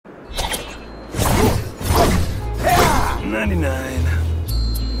99,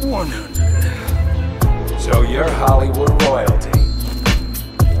 100. So you're Hollywood royalty.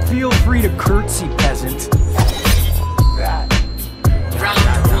 Feel free to curtsy, peasant. That.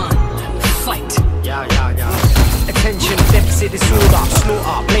 Round one, fight. Yeah. Attention, deficit disorder,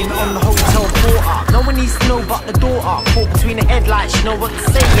 slaughter. Blame it on the hotel porter. No one needs to know but the daughter. Caught between the headlights, you know what to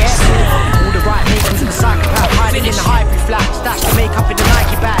say, yeah? All the right makings of a psychopath, hiding in the hybrid flat. Stash the makeup in the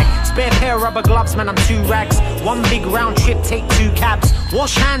Nike bag. Spare pair of rubber gloves, man, I'm 2 rags. One big round trip, take 2 cabs.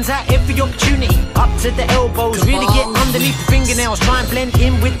 Wash hands at every opportunity. Up to the elbows, really get underneath the fingernails. Try and blend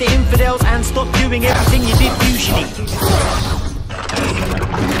in with the infidels and stop doing everything you did usually.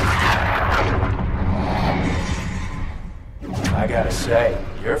 I gotta say,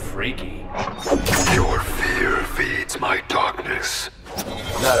 you're freaky. Your fear feeds my darkness.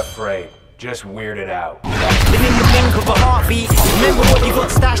 Not afraid, just weirded out. Been in the blink of a heartbeat. Remember what you got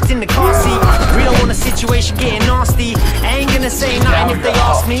stashed in the car seat. We don't want a situation getting nasty. I ain't gonna say nothing if they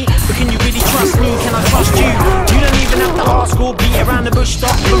ask me, but can you really trust me? Can I trust you? You don't even have to ask or beat around the bush.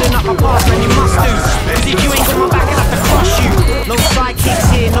 Stop pulling up my past, man, you must do. Cause if you ain't got my back, I'll have to crush you. No sidekicks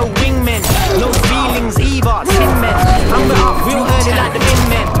here, no wingmen. No feelings either, tin men. I'm up real early like the min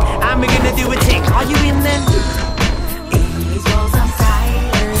men. And we're gonna do a tick. Are you in then?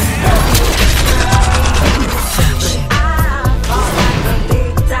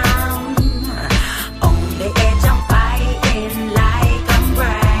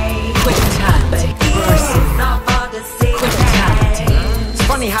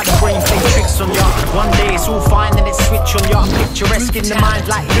 How the brain plays tricks on ya. One day it's all fine, then it's switch on ya. Picturesque in the mind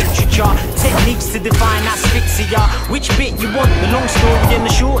like literature. Techniques to define asphyxia. Which bit you want? The long story and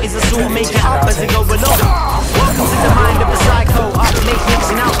the short is a sort of make it up as it go along. Welcome to the mind of a psycho. Up late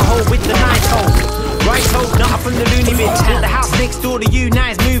mixing alcohol with the night hole. Right hope, not from the loony bin. Built the house next door to you,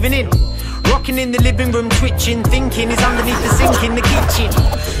 now it's moving in. Rocking in the living room, twitching, thinking is underneath the sink in the kitchen.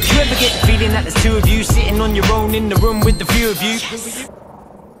 Do you ever get the feeling that there's 2 of you sitting on your own in the room with the few of you?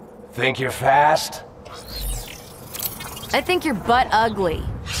 Think you're fast? I think you're butt ugly.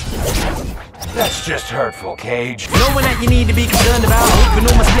 That's just hurtful, Cage. No one that you need to be concerned about. Hoping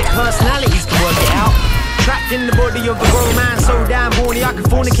all my split personalities can work it out. Trapped in the body of a grown man, so damn horny I can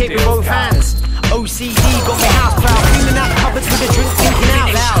fornicate with both hands. OCD got me house proud, cleaning out cupboards with a drink, thinking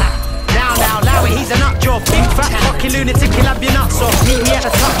out loud. Now, allow it, he's a nut job. Big fat fucking lunatic, he'll have your nuts off. Meet me at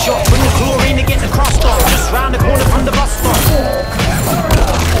the tuck shop, bring the chlorine to get the crust off. Just round the corner from the bus stop.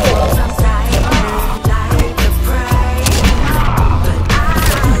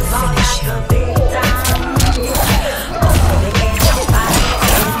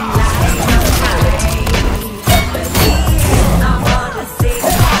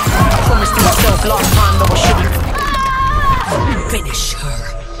 Last time that I shouldn't finish her.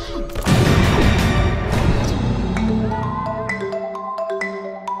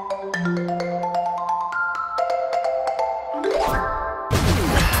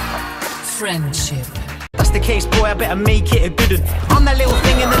 Friendship. That's the case, boy, I better make it a good one. I'm that little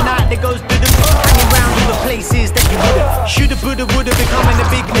thing in the night that goes doo-doo, hanging around all the places that you would've. Shoulda, woulda, woulda, becoming a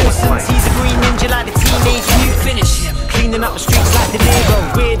big nuisance. He's a green ninja like the teenage mutant. Finish him. Cleaning up the streets like De Niro.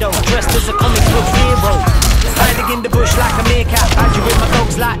 Weirdo, dressed as a comic book hero. Hiding in the bush like a meerkat. Badger with my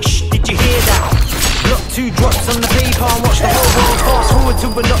dogs like, shh, did you hear that? Block 2 drops on the paper and watch the whole world fast forward to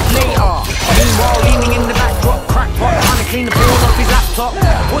a lot later. Meanwhile, leaning in the backdrop, crackpot, trying to clean the porn off his laptop.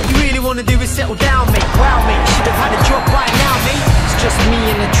 What you really want to do is settle down, mate. Wow, mate, should have had a job right now, mate. It's just me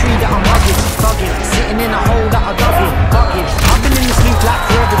and the tree that I'm hugging, bugging, sitting in a hole that I dug in, bugging. I've been in this loop like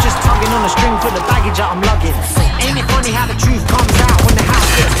forever, just tugging on a string full of baggage that I'm lugging. Ain't it funny how the truth comes out when the house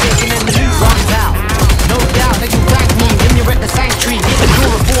gets taken and the loot runs out? No doubt that you thank me when you're at the sanctuary, get the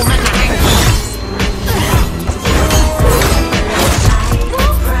door reform and the hang me.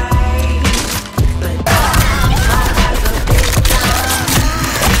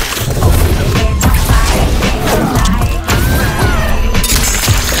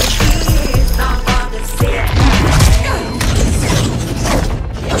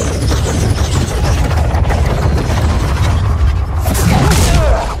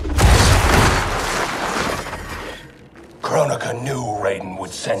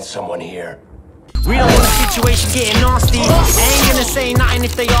 Send someone here. We don't want a situation getting nasty. I ain't gonna say nothing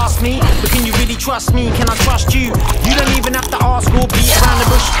if they ask me, but can you really trust me? Can I trust you? You don't even have to ask or beat around the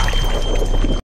bush.